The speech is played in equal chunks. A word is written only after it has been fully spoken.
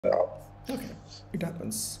Okay, it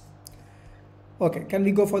happens. Okay, can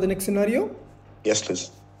we go for the next scenario? Yes, please.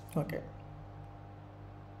 Okay.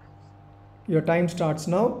 Your time starts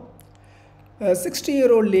now. A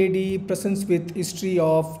 60-year-old lady presents with history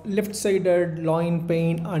of left-sided loin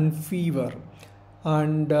pain and fever,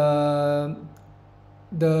 and the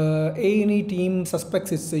A&E team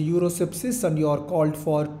suspects it's a urosepsis, and you are called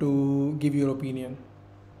for to give your opinion.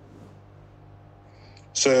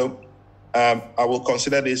 So I will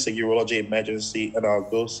consider this a urology emergency, and I'll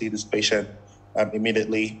go see this patient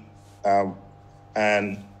immediately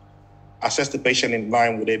and assess the patient in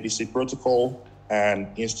line with ABC protocol and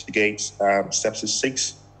instigate sepsis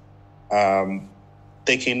 6,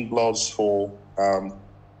 taking bloods for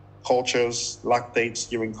cultures,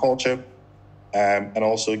 lactates, urine culture, and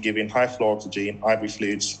also giving high flow oxygen, IV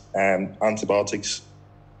fluids, and antibiotics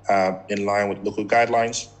in line with local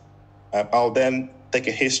guidelines. I'll then take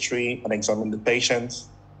a history and examine the patient,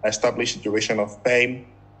 establish the duration of pain,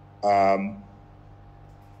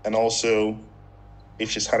 and also if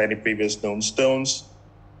she's had any previous known stones,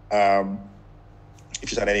 if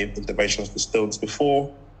she's had any interventions for stones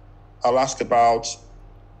before. I'll ask about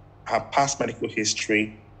her past medical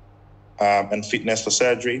history and fitness for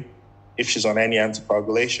surgery, if she's on any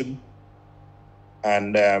anticoagulation.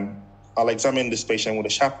 And I'll examine this patient with a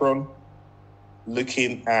chaperone,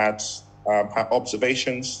 looking at her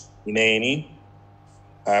observations in A&E.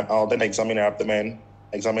 I'll then examine her abdomen,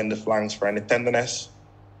 examine the flanks for any tenderness.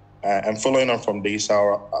 And following on from this, I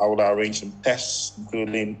will arrange some tests,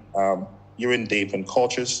 including urine dip and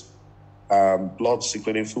cultures, bloods,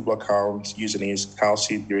 including full blood count, using his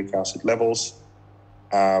calcium, uric acid levels.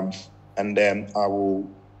 And then I will,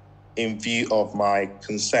 in view of my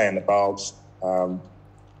concern about an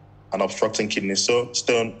obstructing kidney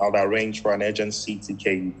stone, I'll arrange for an urgent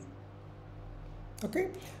CTKU. Okay.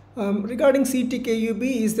 Regarding CTKUB,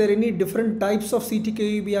 is there any different types of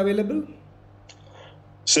CTKUB available?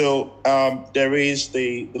 So there is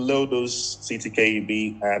the low dose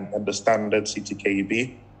CTKUB and the standard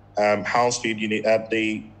CTKUB. Hounsfield unit at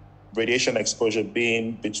the radiation exposure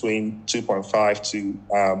being between 2.5 to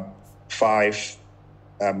 5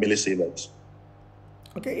 millisieverts.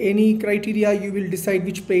 Okay. Any criteria you will decide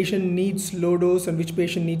which patient needs low dose and which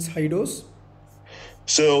patient needs high dose?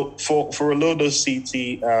 So for a low dose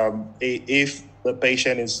CT, if the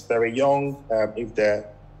patient is very young, if they're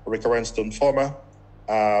recurrent stone former,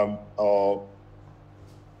 or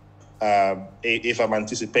if I'm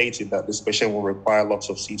anticipating that this patient will require lots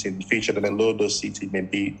of CT in the future, then a low dose CT may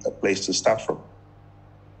be a place to start from.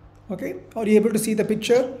 Okay. Are you able to see the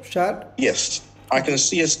picture, Shad? Yes, I can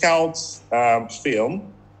see a scout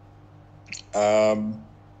film, a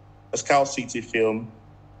scout CT film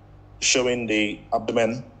showing the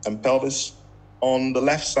abdomen and pelvis. On the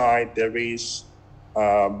left side, there is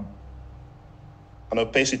an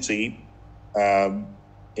opacity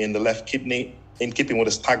in the left kidney, in keeping with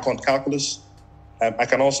the Staghorn calculus. I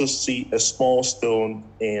can also see a small stone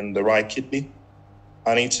in the right kidney.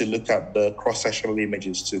 I need to look at the cross-sectional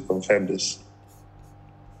images to confirm this.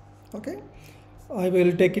 Okay. I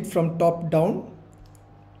will take it from top down.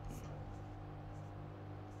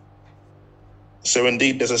 So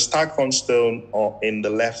indeed, there's a Staghorn stone in the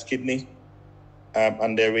left kidney,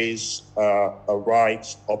 and there is a right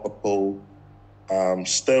upper pole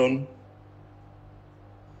stone,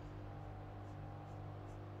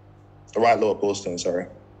 a right lower pole stone, sorry.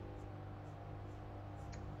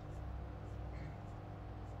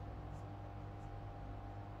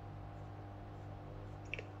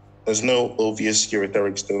 There's no obvious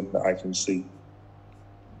ureteric stone that I can see.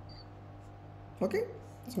 Okay.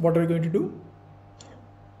 So what are we going to do?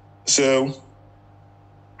 So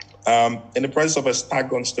in the presence of a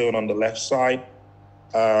Staghorn stone on the left side,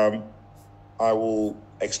 I will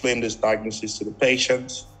explain this diagnosis to the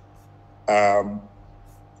patient.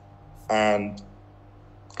 And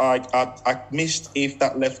I missed if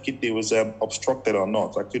that left kidney was obstructed or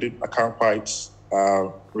not. I can't quite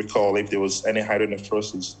recall if there was any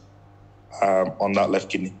hydronephrosis on that left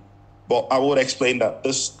kidney. But I would explain that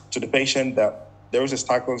this to the patient, that there is a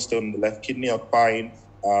Staghorn stone in the left kidney occupying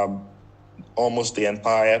almost the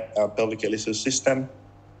entire pelvic ileus system.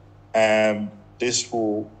 This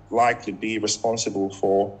will likely be responsible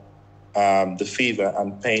for the fever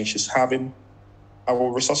and pain she's having. I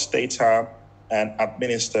will resuscitate her and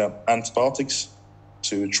administer antibiotics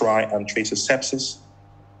to try and treat her sepsis.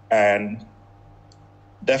 And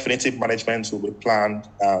definitive management will be planned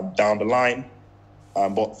down the line.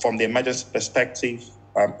 But from the emergency perspective,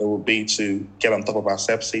 it will be to get on top of our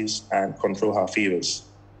sepsis and control her fevers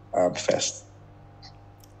first.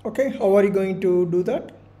 Okay, how are you going to do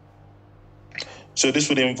that? So this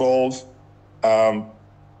would involve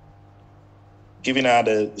giving her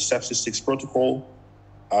the sepsis 6 protocol,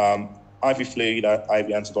 IV fluid,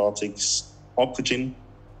 IV antibiotics, oxygen,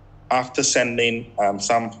 after sending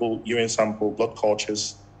urine sample, blood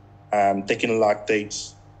cultures, taking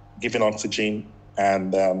lactates, giving oxygen,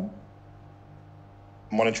 and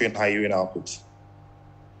monitoring her urine output.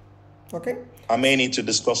 Okay. I may need to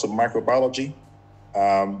discuss some microbiology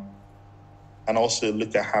and also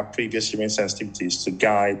look at her previous urine sensitivities to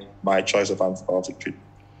guide my choice of antibiotic treatment.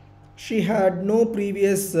 She had no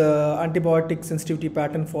previous antibiotic sensitivity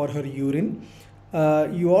pattern for her urine.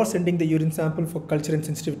 You are sending the urine sample for culture and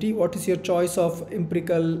sensitivity. What is your choice of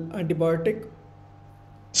empirical antibiotic?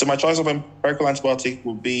 So my choice of empirical antibiotic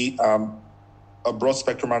would be a broad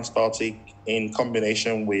spectrum antibiotic in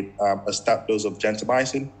combination with a start dose of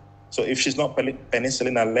gentamicin. So if she's not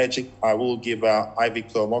penicillin allergic, I will give her IV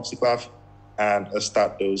chlormoxiclav and a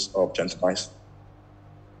start dose of gentamicin.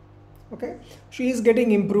 Okay, she is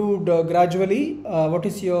getting improved gradually. What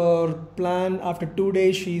is your plan after 2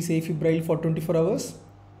 days? She is afebrile for 24 hours.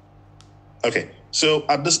 Okay, so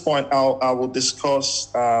at this point, I will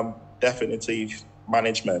discuss definitive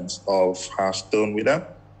management of her stone with her.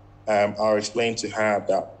 I'll explain to her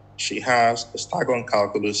that she has a staghorn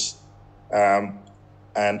calculus,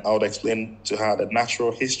 and I would explain to her the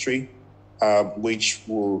natural history, which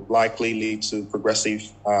will likely lead to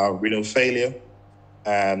progressive renal failure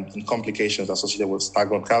and complications associated with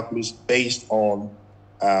staghorn calculus based on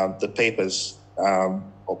the papers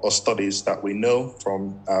or studies that we know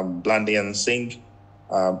from Blandy and Singh,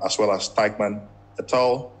 as well as Steigman et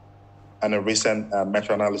al., and a recent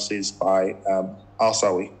meta-analysis by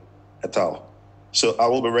Alsawi et al. So I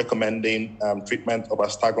will be recommending treatment of a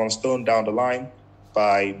staghorn stone down the line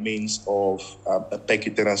by means of a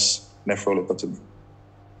percutaneous nephrolobotomy.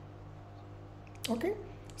 Okay.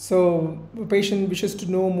 So the patient wishes to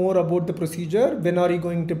know more about the procedure. When are you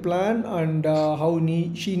going to plan, and how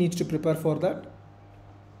she needs to prepare for that?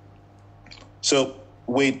 So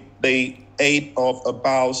with the aid of a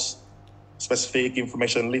BOWS specific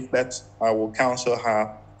information leaflet, I will counsel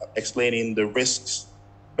her explaining the risks,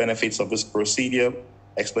 benefits of this procedure,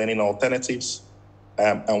 explaining alternatives,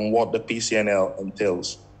 and what the PCNL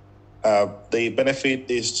entails. The benefit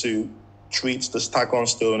is to treat the staghorn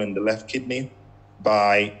stone in the left kidney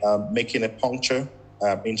by making a puncture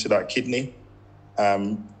into that kidney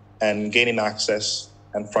and gaining access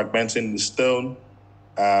and fragmenting the stone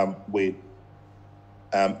with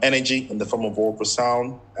energy in the form of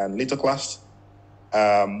ultrasound and lithoclast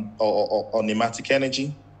or pneumatic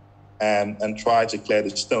energy and try to clear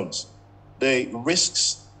the stones. The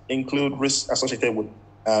risks include risks associated with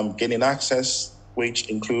gaining access, which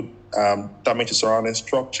include damage to surrounding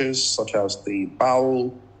structures such as the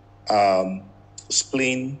bowel,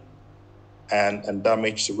 spleen, and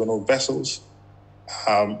damage to renal vessels.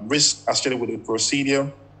 Risk associated with the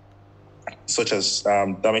procedure, such as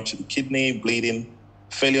damage to the kidney, bleeding,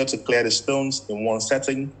 failure to clear the stones in one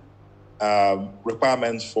setting,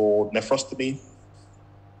 requirements for nephrostomy,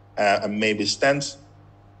 and maybe stents.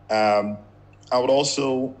 I would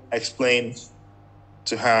also explain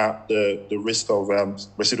to her the risk of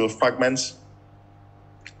residual fragments,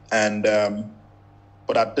 and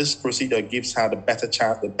but that this procedure gives her the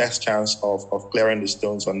best chance of clearing the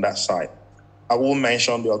stones on that side. I will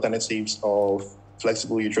mention the alternatives of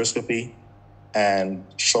flexible uteroscopy and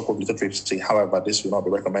shock of lithotripsy. However, this will not be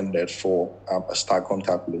recommended for a staghorn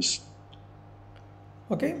calculus.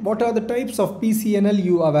 Okay, what are the types of PCNL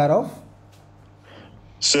you are aware of?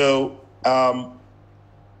 So,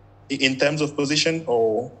 in terms of position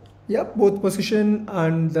or? Yeah, both position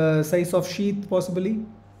and the size of sheath possibly.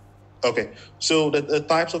 Okay, so the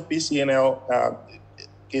types of PCNL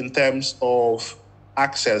in terms of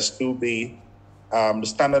access could be the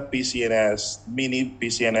standard PCNS, mini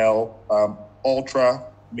PCNL, ultra,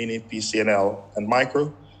 mini PCNL, and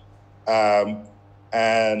micro.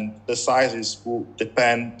 And the sizes will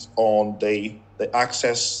depend on the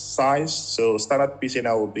access size. So standard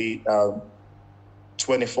PCNL will be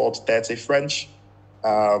 24 to 30 French.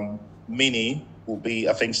 Mini will be,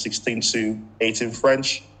 I think, 16 to 18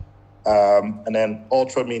 French. And then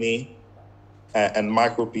ultra mini and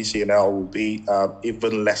micro PCNL will be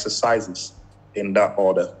even lesser sizes in that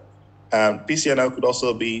order. PCNL could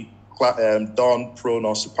also be done prone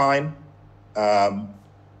or supine.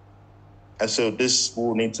 And so this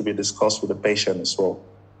will need to be discussed with the patient as well.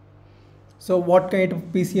 So what kind of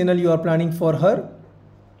PCNL you are planning for her?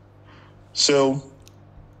 So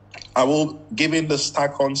I will, given the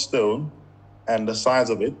staghorn stone and the size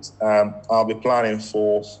of it, I'll be planning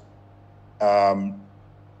for a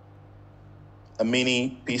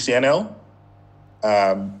mini PCNL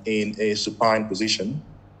in a supine position,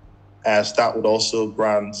 as that would also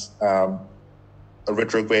grant a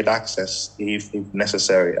retrograde access if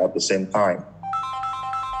necessary at the same time.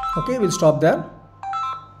 Okay, we'll stop there.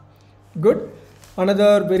 Good.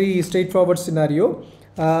 Another very straightforward scenario.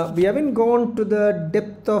 We haven't gone to the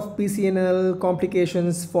depth of PCNL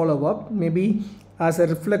complications follow-up. Maybe as a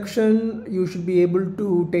reflection, you should be able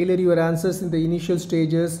to tailor your answers in the initial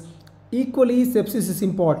stages. Equally, sepsis is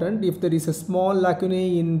important. If there is a small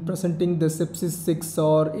lacunae in presenting the sepsis 6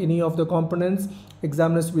 or any of the components,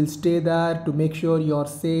 examiners will stay there to make sure you are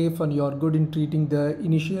safe and you are good in treating the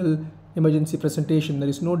initial emergency presentation. There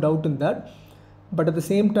is no doubt in that. But at the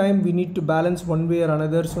same time, we need to balance one way or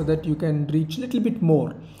another so that you can reach a little bit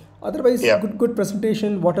more. Otherwise, good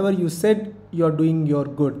presentation, whatever you said, you're doing your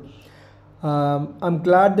good. I'm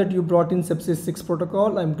glad that you brought in sepsis 6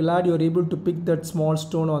 protocol. I'm glad you're able to pick that small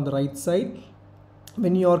stone on the right side.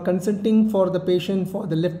 When you are consenting for the patient for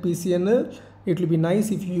the left PCNL, it will be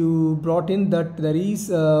nice if you brought in that there is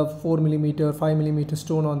a 4 mm, 5 mm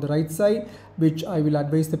stone on the right side, which I will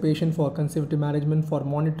advise the patient for conservative management for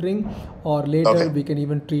monitoring, or later we can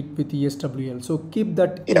even treat with ESWL. So keep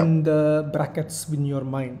that in the brackets in your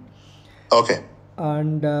mind. Okay.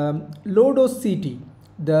 And low dose CT.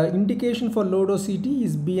 The indication for low dose CT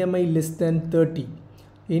is BMI less than 30.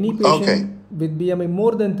 Any patient with BMI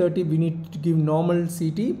more than 30, we need to give normal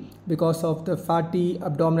CT because of the fatty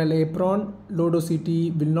abdominal apron. Low dose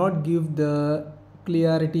CT will not give the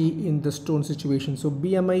clarity in the stone situation. So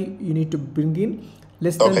BMI you need to bring in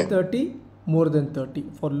less than 30, more than 30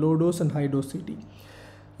 for low dose and high dose CT.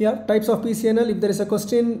 Yeah, types of PCNL. If there is a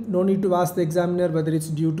question, no need to ask the examiner whether it's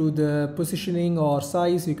due to the positioning or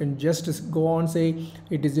size. You can just go on, say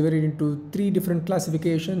it is divided into 3 different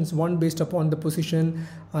classifications, one based upon the position,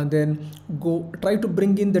 and then go try to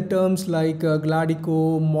bring in the terms like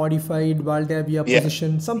Gladico, modified, Valdavia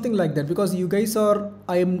position, something like that. Because you guys are,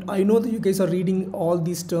 I know that you guys are reading all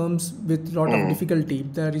these terms with a lot of difficulty.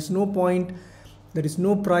 There is no point. There is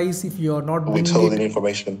no price if you are not withholding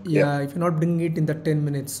information. If you're not bringing it in the 10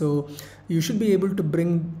 minutes. So you should be able to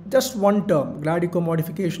bring just one term, Gladico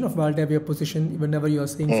modification of Valdavia position, whenever you are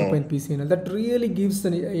saying supine PCNL. That really gives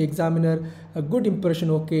the examiner a good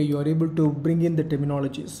impression. Okay, you are able to bring in the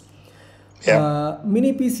terminologies.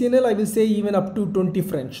 Mini PCNL, I will say even up to 20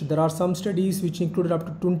 French. There are some studies which included up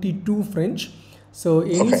to 22 French. So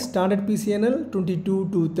any standard PCNL, 22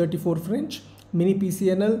 to 34 French. Mini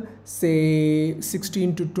PCNL, say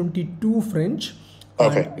 16 to 22 French,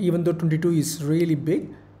 and even though 22 is really big.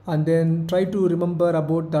 And then try to remember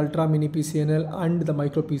about the ultra mini PCNL and the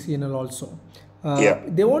micro PCNL also.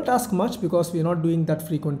 They won't ask much because we are not doing that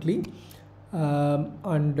frequently.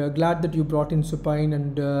 And glad that you brought in supine,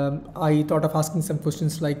 and I thought of asking some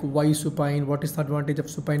questions like why supine, what is the advantage of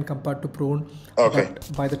supine compared to prone, but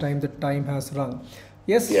by the time the time has run.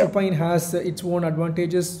 Yes, supine has its own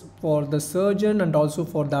advantages for the surgeon and also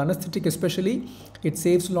for the anesthetic especially. It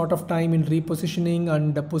saves a lot of time in repositioning,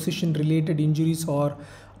 and the position related injuries are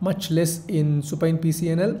much less in supine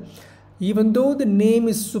PCNL. Even though the name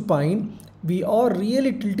is supine, we are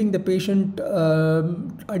really tilting the patient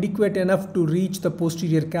adequate enough to reach the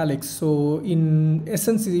posterior calyx. So in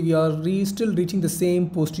essence, we are still reaching the same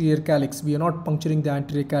posterior calyx. We are not puncturing the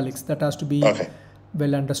anterior calyx. That has to be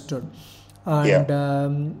well understood. And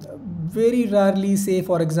very rarely, say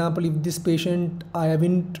for example, if this patient, I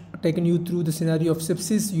haven't taken you through the scenario of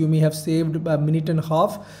sepsis, you may have saved a minute and a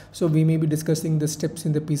half. So we may be discussing the steps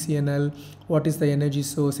in the PCNL, what is the energy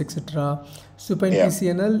source, etc. Supine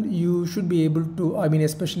PCNL, you should be able to, I mean,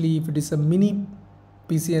 especially if it is a mini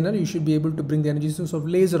PCNL, you should be able to bring the energy source of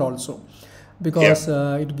laser also, because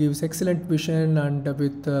it gives excellent vision, and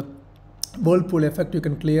with whirlpool effect, you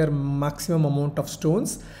can clear maximum amount of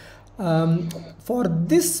stones. For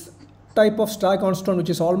this type of Stragon stone, which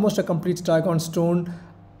is almost a complete Stragon stone,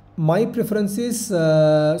 my preference is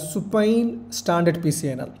supine standard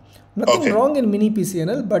PCNL. Nothing wrong in mini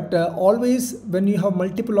PCNL, but always when you have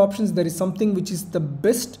multiple options, there is something which is the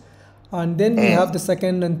best, and then we have the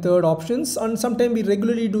second and third options, and sometimes we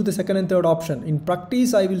regularly do the second and third option. In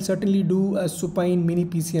practice, I will certainly do a supine mini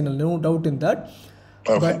PCNL, no doubt in that.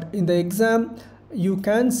 But in the exam, you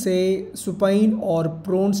can say supine or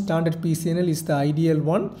prone standard PCNL is the ideal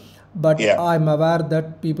one, but I'm aware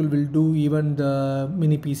that people will do even the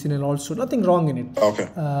mini PCNL also. Nothing wrong in it.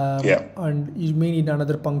 And you may need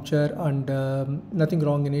another puncture, and nothing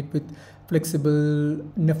wrong in it. With flexible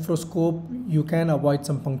nephroscope, you can avoid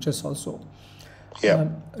some punctures also. Yeah.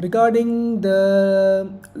 Regarding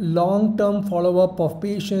the long-term follow-up of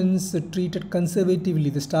patients treated conservatively,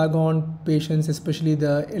 the staghorn patients, especially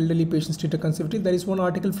the elderly patients treated conservatively, there is one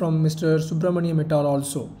article from Mr. Subramaniam et al.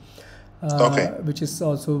 Also, Okay. which is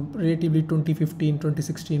also relatively 2015,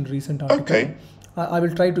 2016 recent article. Okay. I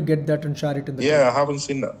will try to get that and share it in the Yeah, I haven't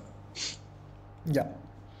seen that. Yeah.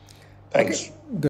 Thanks. Okay. Good.